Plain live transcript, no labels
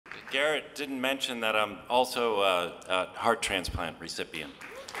Garrett didn't mention that I'm also a heart transplant recipient.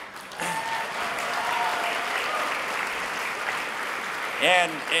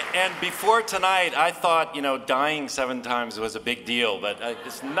 And before tonight, I thought, dying 7 times was a big deal, but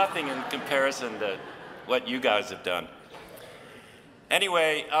it's nothing in comparison to what you guys have done.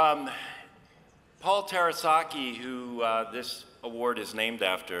 Anyway, Paul Terasaki, who this award is named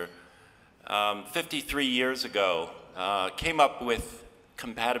after, 53 years ago, came up with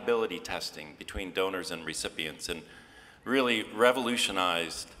compatibility testing between donors and recipients and really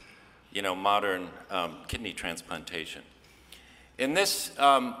revolutionized, modern kidney transplantation. And this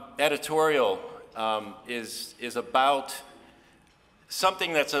editorial is about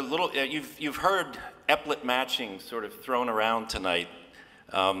something that's a little, you've heard eplet matching sort of thrown around tonight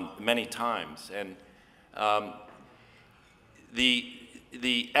many times. And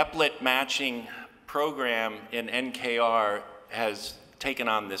the eplet matching program in NKR has taken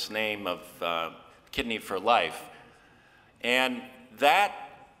on this name of Kidney for Life. And that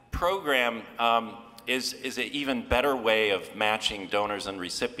program is an even better way of matching donors and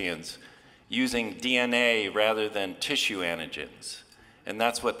recipients using DNA rather than tissue antigens. And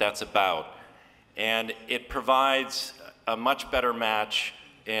that's what that's about. And it provides a much better match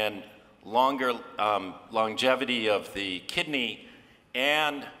and longer longevity of the kidney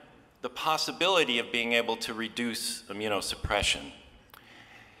and the possibility of being able to reduce immunosuppression.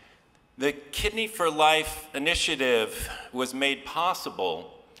 The Kidney for Life initiative was made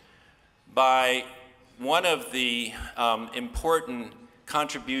possible by one of the important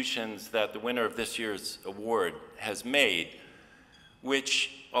contributions that the winner of this year's award has made,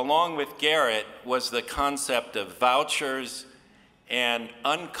 which, along with Garrett, was the concept of vouchers and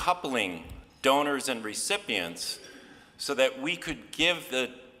uncoupling donors and recipients so that we could give the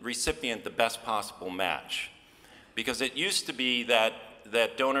recipient the best possible match. Because it used to be that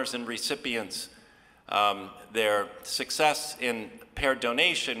donors and recipients, their success in paired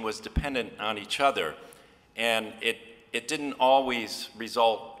donation was dependent on each other, and it didn't always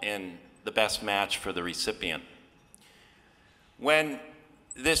result in the best match for the recipient. When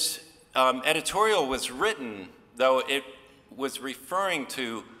this editorial was written, though, it was referring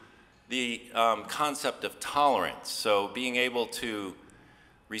to the concept of tolerance, so being able to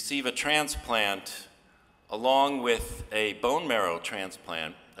receive a transplant along with a bone marrow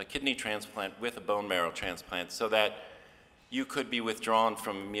transplant, a kidney transplant with a bone marrow transplant, so that you could be withdrawn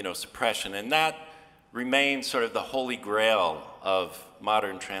from immunosuppression. And that remains sort of the holy grail of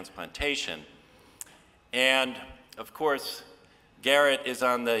modern transplantation. And of course, Garrett is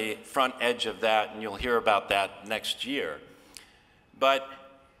on the front edge of that, and you'll hear about that next year. But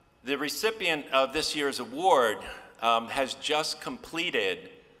the recipient of this year's award has just completed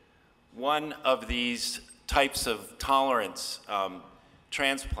one of these types of tolerance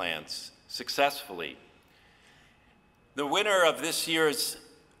transplants successfully. The winner of this year's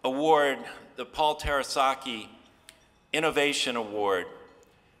award, the Paul Terasaki Innovation Award,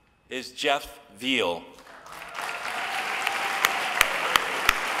 is Jeffery Veale.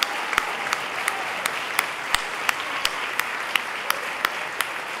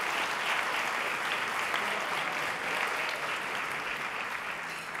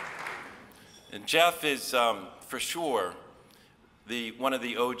 And Jeff is, for sure, one of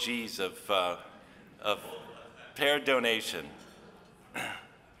the OGs of paired donation.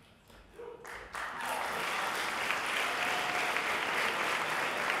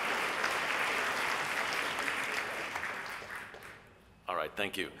 All right,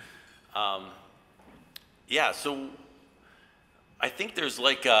 thank you. Yeah, so I think there's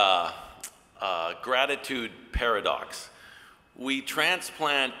like a gratitude paradox. We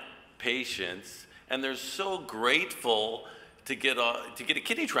transplant patients, and they're so grateful to get a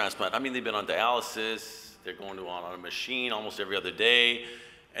kidney transplant. I mean, they've been on dialysis, they're going on a machine almost every other day,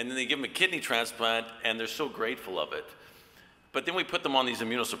 and then they give them a kidney transplant, and they're so grateful of it. But then we put them on these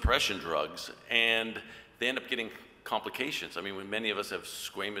immunosuppression drugs, and they end up getting complications. I mean, when many of us have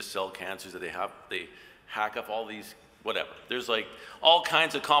squamous cell cancers that they hack up all these, whatever. There's like all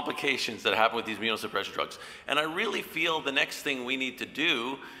kinds of complications that happen with these immunosuppression drugs. And I really feel the next thing we need to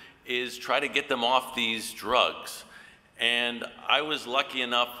do is try to get them off these drugs. And I was lucky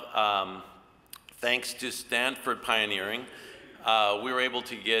enough, thanks to Stanford pioneering, we were able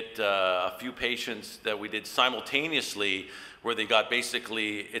to get a few patients that we did simultaneously, where they got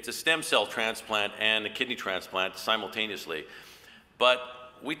basically, it's a stem cell transplant and a kidney transplant simultaneously. But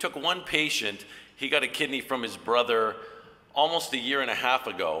we took one patient, he got a kidney from his brother almost 1.5 years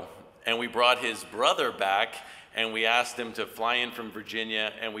ago, and we brought his brother back, and we asked him to fly in from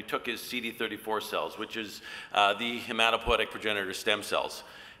Virginia, and we took his CD34 cells, which is the hematopoietic progenitor stem cells.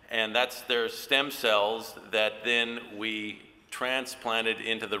 and that's their stem cells that then we transplanted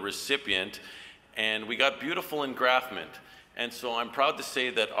into the recipient, and we got beautiful engraftment. And so I'm proud to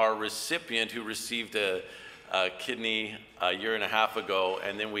say that our recipient, who received a kidney a year and a half ago,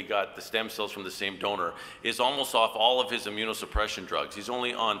 and then we got the stem cells from the same donor, is almost off all of his immunosuppression drugs. He's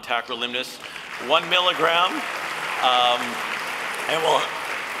only on tacrolimus, 1 milligram, and well,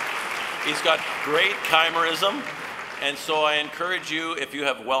 he's got great chimerism. And so I encourage you, if you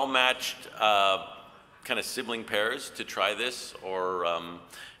have well-matched kind of sibling pairs, to try this, or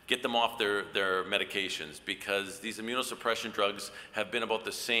get them off their medications, because these immunosuppression drugs have been about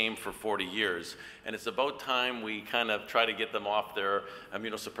the same for 40 years, and it's about time we kind of try to get them off their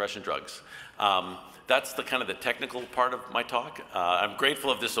immunosuppression drugs. That's the kind of the technical part of my talk. I'm grateful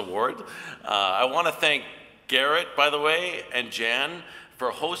of this award. I want to thank Garrett, by the way, and Jan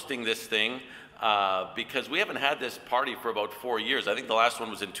for hosting this thing, because we haven't had this party for about 4 years. I think the last one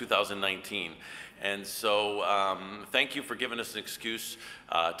was in 2019. And so thank you for giving us an excuse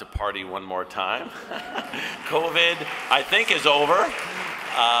to party one more time. COVID, I think, is over.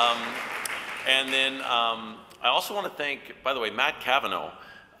 And then I also want to thank, by the way, Matt Cavanaugh.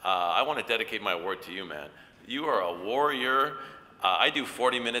 I want to dedicate my award to you, man. You are a warrior. I do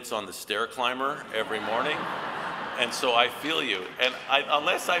 40 minutes on the stair climber every morning. And so I feel you. And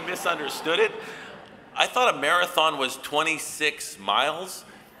unless I misunderstood it, I thought a marathon was 26 miles.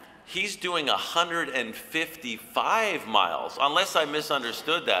 He's doing 155 miles, unless I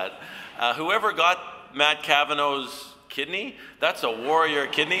misunderstood that. Whoever got Matt Cavanaugh's kidney, that's a warrior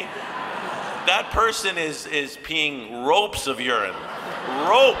kidney. That person is peeing ropes of urine.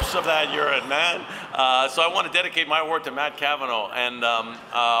 Ropes of that urine, man. So I want to dedicate my award to Matt Cavanaugh. And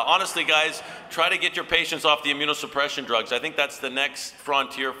honestly, guys, try to get your patients off the immunosuppression drugs. I think that's the next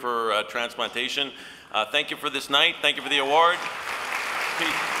frontier for transplantation. Thank you for this night. Thank you for the award.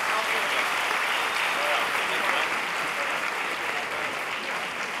 Peace.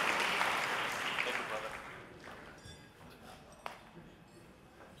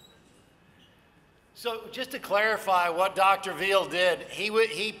 So just to clarify what Dr. Veale did,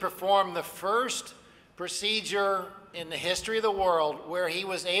 he performed the first procedure in the history of the world where he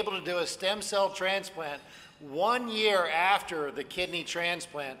was able to do a stem cell transplant 1 year after the kidney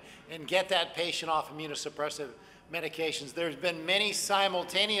transplant and get that patient off immunosuppressive medications. There's been many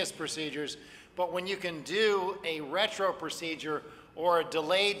simultaneous procedures, but when you can do a retro procedure or a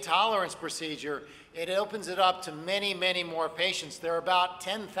delayed tolerance procedure, it opens it up to many, many more patients. There are about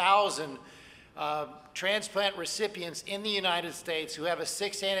 10,000 transplant recipients in the United States who have a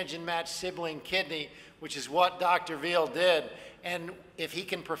 6-antigen matched sibling kidney, which is what Dr. Veale did. And if he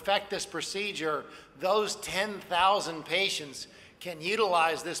can perfect this procedure, those 10,000 patients can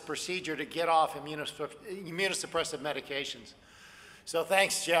utilize this procedure to get off immunosuppressive medications. So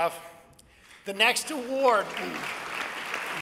thanks, Jeff. The next award